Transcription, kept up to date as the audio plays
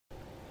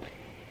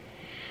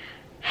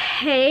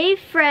Hey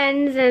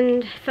friends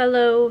and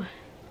fellow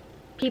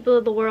people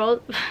of the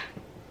world.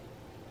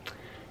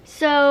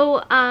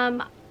 So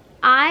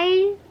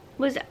I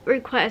was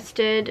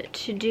requested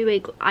to do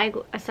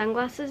a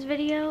sunglasses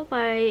video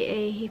by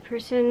a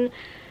person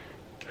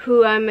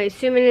who I'm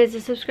assuming is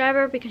a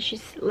subscriber because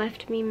she's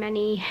left me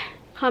many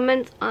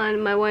comments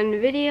on my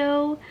one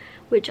video,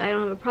 which I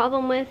don't have a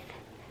problem with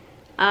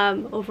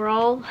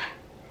overall.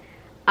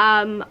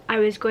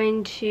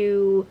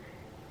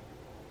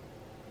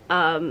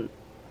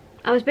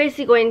 I was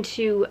basically going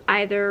to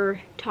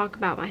either talk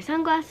about my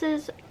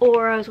sunglasses,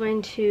 or I was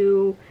going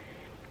to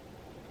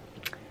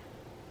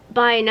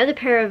buy another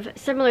pair of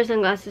similar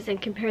sunglasses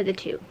and compare the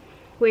two,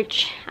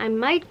 which I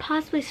might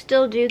possibly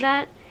still do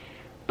that,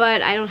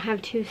 but I don't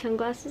have two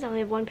sunglasses, I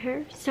only have one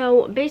pair.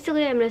 So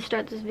basically I'm going to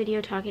start this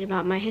video talking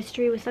about my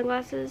history with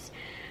sunglasses.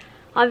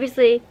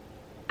 Obviously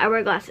I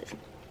wear glasses,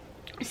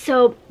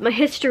 so my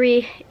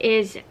history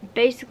is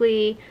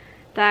basically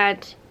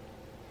that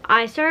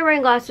I started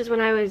wearing glasses when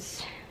I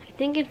was, I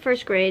think, in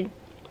first grade,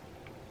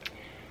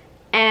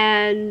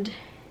 and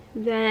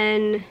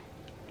then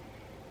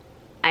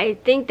I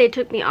think they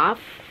took me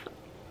off,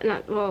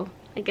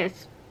 I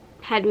guess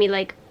had me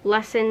like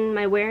lessen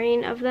my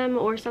wearing of them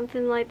or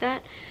something like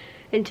that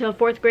until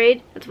 4th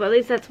grade. At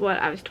least that's what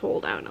I was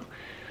told, I don't know.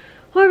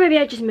 Or maybe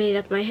I just made it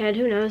up in my head,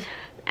 who knows.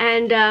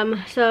 And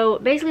so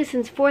basically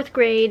since 4th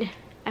grade,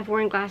 I've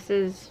worn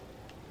glasses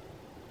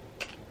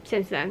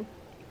since then.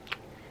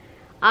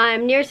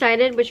 I'm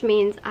nearsighted, which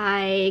means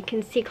I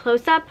can see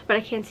close up, but I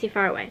can't see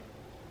far away.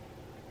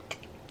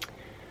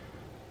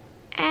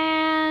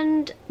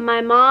 And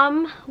my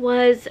mom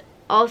was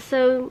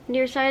also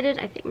nearsighted.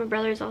 I think my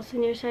brother is also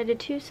nearsighted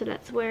too, so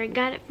that's where I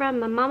got it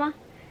from, my mama.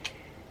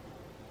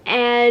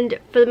 And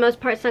for the most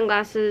part,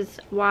 sunglasses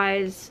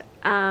wise,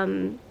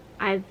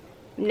 I've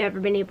never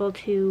been able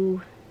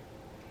to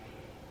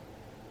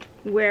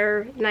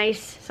wear nice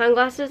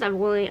sunglasses. I've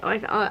only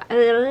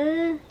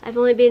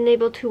been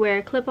able to wear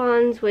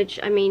clip-ons, which,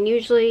 I mean,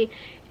 usually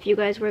if you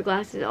guys wear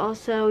glasses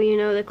also, you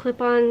know, the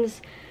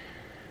clip-ons,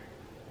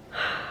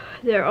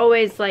 they're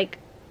always like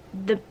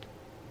the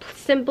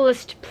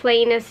simplest,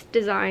 plainest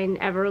design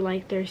ever.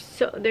 Like they're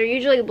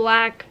usually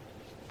black,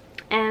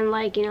 and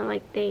like, you know,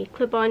 like they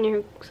clip on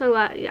your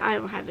sunglasses. I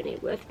don't have any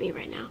with me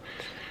right now,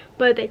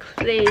 but you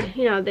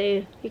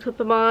clip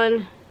them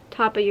on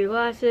top of your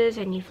glasses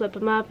and you flip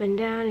them up and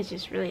down. It's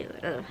just really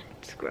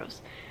it's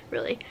gross,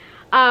 really.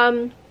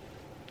 And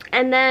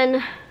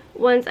then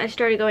once I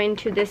started going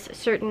to this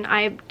certain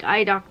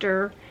eye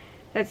doctor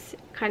that's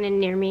kind of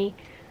near me,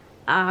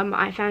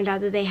 I found out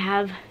that they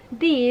have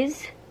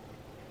these,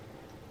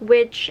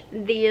 which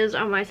these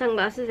are my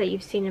sunglasses that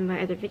you've seen in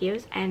my other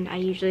videos, and I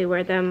usually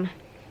wear them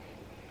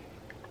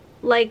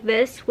like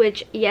this,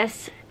 which,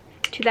 yes,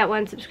 to that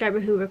one subscriber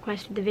who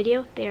requested the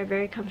video, they are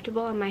very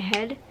comfortable on my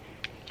head.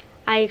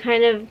 I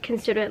kind of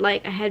consider it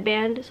like a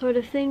headband sort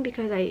of thing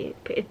because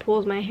it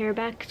pulls my hair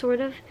back, sort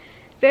of.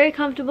 Very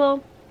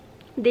comfortable.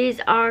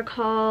 These are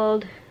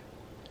called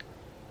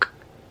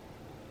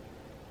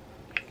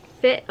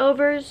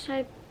Fitovers,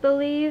 I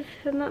believe,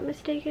 if I'm not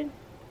mistaken.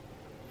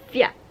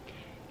 Yeah.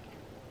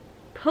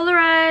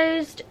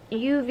 Polarized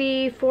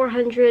UV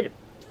 400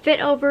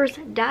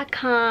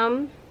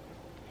 Fitovers.com.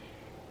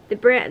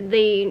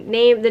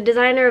 The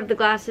designer of the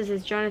glasses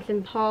is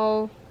Jonathan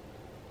Paul.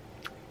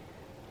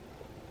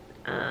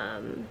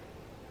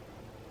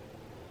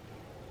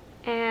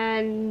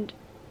 And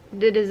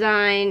the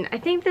design, I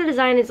think the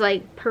design is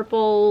like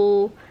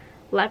purple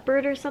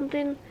leopard or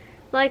something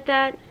like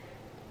that.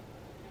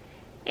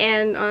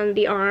 And on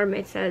the arm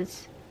it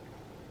says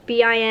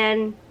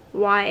BINYA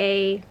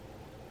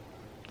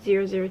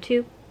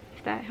 002,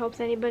 if that helps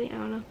anybody, I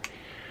don't know.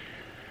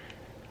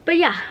 But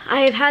yeah,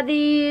 I've had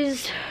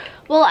these,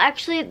 well,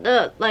 actually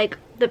the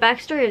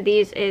backstory of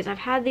these is I've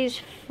had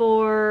these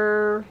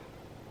for,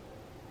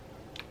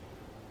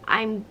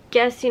 I'm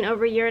guessing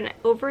over a year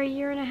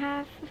and a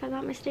half, if I'm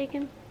not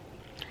mistaken.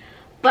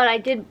 But I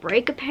did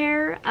break a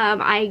pair.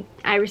 I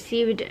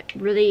received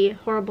really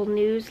horrible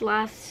news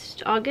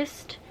last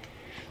August,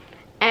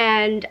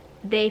 and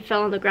they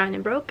fell on the ground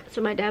and broke. So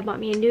my dad bought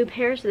me a new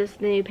pair, so this is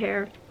the new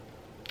pair.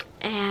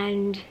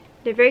 And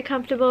they're very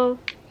comfortable.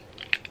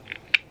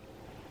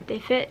 They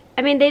fit.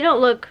 I mean, they don't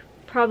look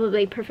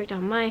probably perfect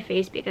on my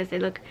face because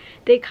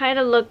they kind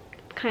of look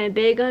kind of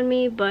big on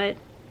me, but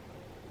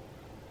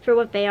for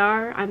what they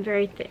are, I'm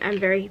very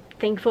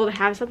thankful to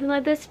have something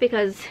like this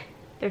because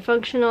they're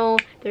functional.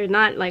 They're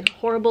not like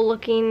horrible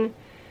looking.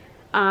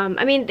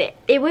 I mean,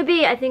 it would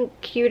be, I think,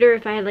 cuter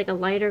if I had like a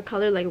lighter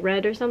color, like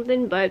red or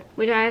something, but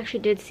which I actually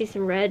did see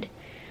some red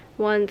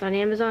ones on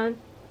Amazon,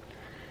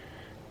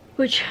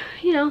 which,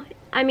 you know,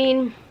 I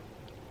mean,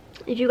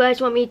 if you guys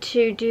want me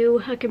to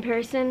do a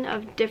comparison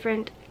of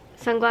different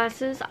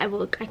sunglasses, I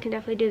can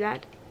definitely do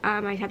that.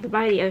 I have to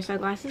buy the other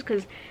sunglasses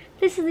because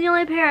this is the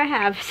only pair I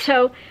have.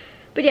 So,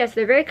 but yes,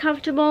 they're very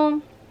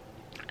comfortable.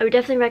 I would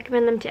definitely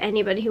recommend them to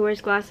anybody who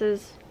wears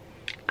glasses.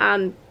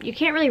 You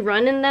can't really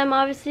run in them,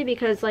 obviously,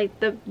 because like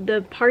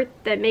the part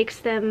that makes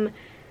them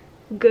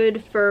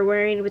good for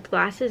wearing with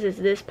glasses is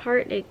this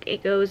part.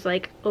 It goes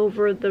like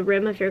over the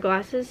rim of your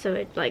glasses, so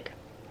it like,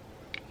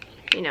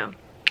 you know,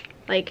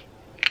 like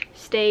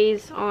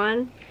stays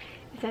on,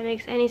 if that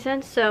makes any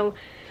sense. So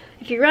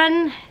if you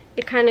run,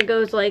 it kind of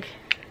goes like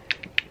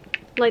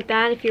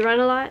that if you run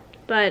a lot.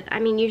 But I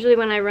mean, usually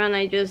when I run,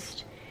 I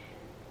just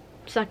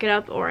suck it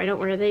up, or I don't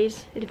wear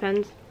these. It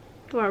depends.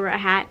 Or I wear a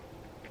hat.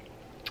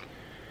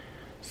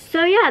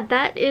 So yeah,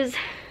 that is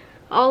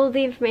all of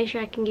the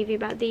information I can give you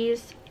about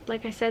these.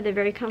 Like I said, they're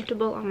very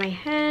comfortable on my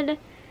head.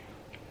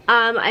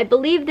 I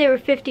believe they were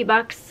 50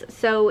 bucks,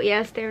 so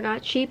yes, they're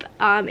not cheap.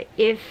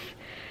 If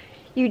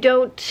you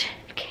don't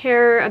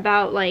care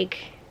about, like,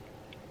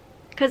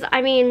 because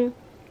I mean,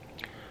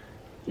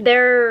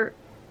 there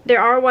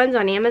are ones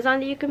on Amazon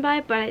that you can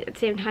buy, but at the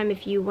same time,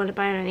 if you want to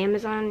buy it on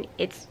Amazon,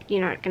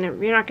 you're not gonna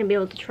be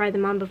able to try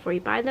them on before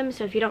you buy them.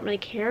 So if you don't really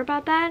care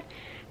about that,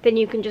 then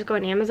you can just go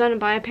on Amazon and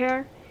buy a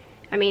pair.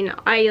 I mean,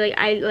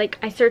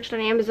 I searched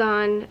on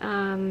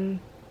Amazon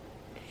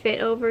fit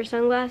over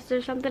sunglasses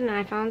or something, and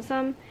I found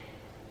some.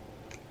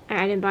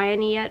 I didn't buy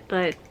any yet,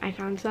 but I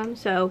found some.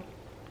 So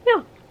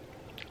yeah.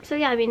 So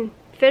yeah, I mean,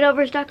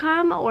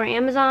 fitovers.com or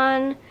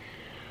Amazon,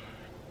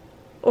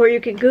 or you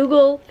can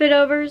Google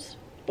fitovers,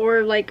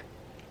 or like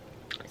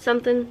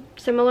something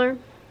similar.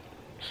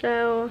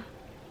 So,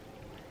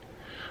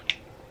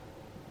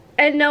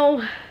 and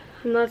no,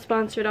 I'm not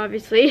sponsored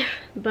obviously,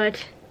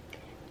 but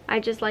I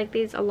just like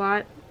these a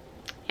lot,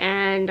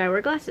 and I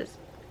wear glasses,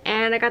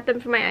 and I got them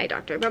from my eye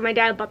doctor, but my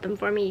dad bought them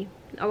for me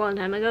a long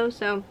time ago.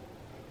 So,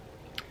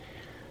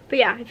 but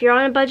yeah, if you're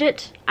on a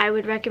budget, I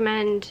would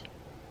recommend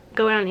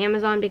going on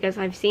Amazon, because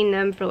I've seen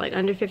them for like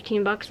under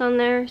 15 bucks on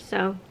there.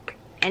 So,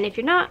 and if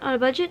you're not on a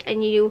budget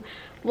and you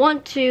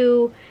want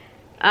to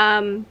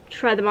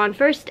try them on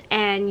first,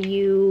 and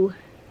you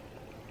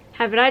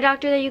have an eye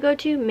doctor that you go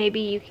to,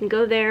 maybe you can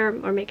go there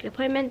or make an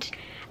appointment,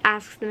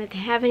 ask them if they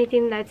have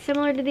anything that's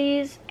similar to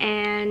these,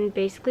 and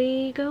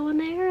basically go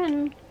there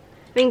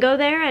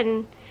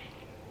and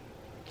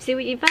see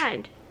what you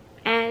find.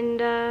 And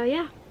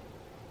yeah,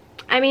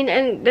 I mean,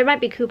 and there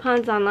might be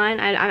coupons online.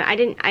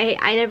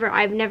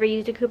 I've never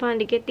used a coupon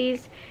to get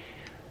these.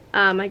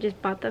 I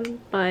just bought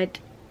them, but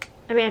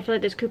I mean, I feel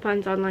like there's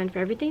coupons online for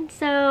everything.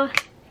 So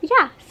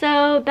yeah,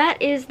 so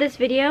that is this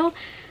video.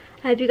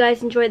 I hope you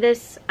guys enjoy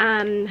this.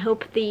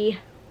 Hope the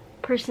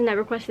person that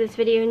requested this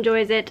video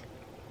enjoys it,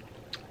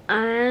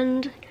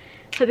 and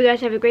hope you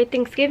guys have a great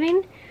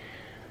Thanksgiving.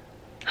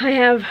 I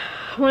have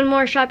one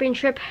more shopping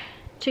trip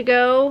to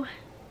go.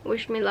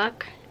 Wish me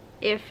luck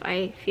if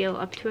I feel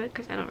up to it,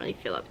 because I don't really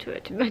feel up to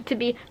it. But to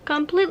be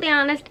completely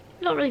honest,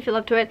 I don't really feel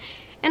up to it,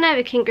 and I have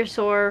a canker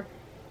sore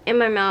in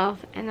my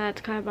mouth, and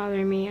that's kind of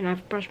bothering me, and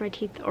I've brushed my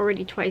teeth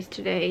already twice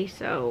today.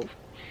 So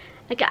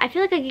like, I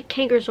feel like I get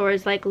canker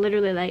sores like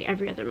literally like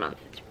every other month.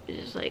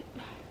 It's just like,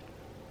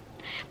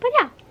 but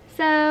yeah,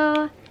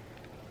 so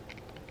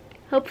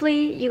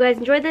hopefully you guys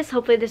enjoyed this.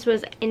 Hopefully this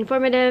was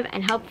informative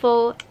and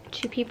helpful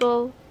to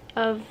people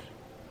of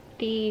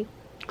the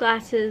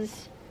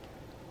glasses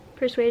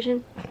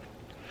persuasion.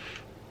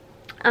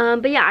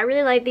 But yeah, I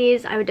really like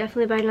these. I would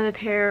definitely buy another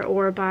pair,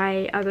 or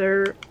buy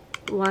other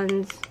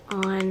ones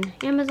on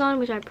Amazon,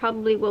 which I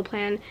probably will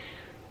plan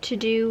to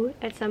do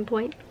at some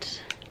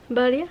point.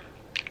 But yeah.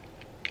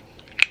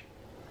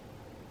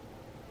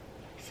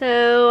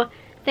 So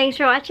thanks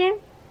for watching,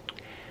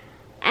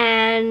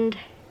 and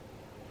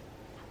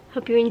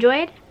hope you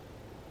enjoyed.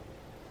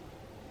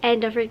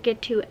 And don't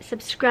forget to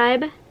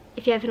subscribe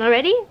if you haven't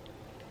already.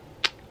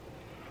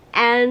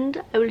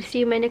 And I will see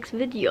you in my next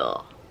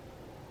video.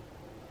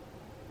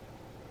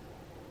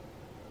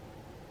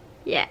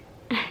 Yeah.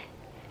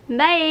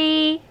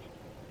 Bye.